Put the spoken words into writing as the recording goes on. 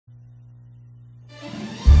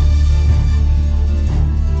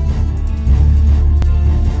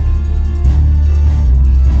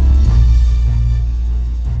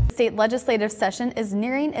state legislative session is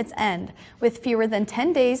nearing its end. With fewer than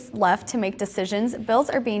 10 days left to make decisions, bills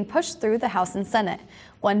are being pushed through the House and Senate.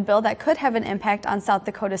 One bill that could have an impact on South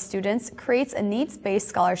Dakota students creates a needs-based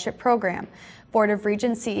scholarship program. Board of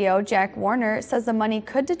Regents CEO Jack Warner says the money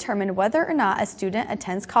could determine whether or not a student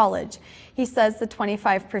attends college. He says the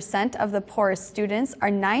 25% of the poorest students are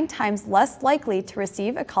 9 times less likely to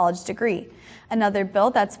receive a college degree. Another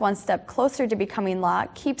bill that's one step closer to becoming law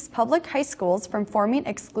keeps public high schools from forming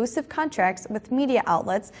exclusive contracts with media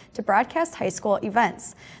outlets to broadcast high school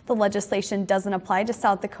events. The legislation doesn't apply to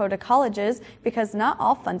South Dakota colleges because not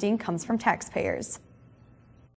all funding comes from taxpayers.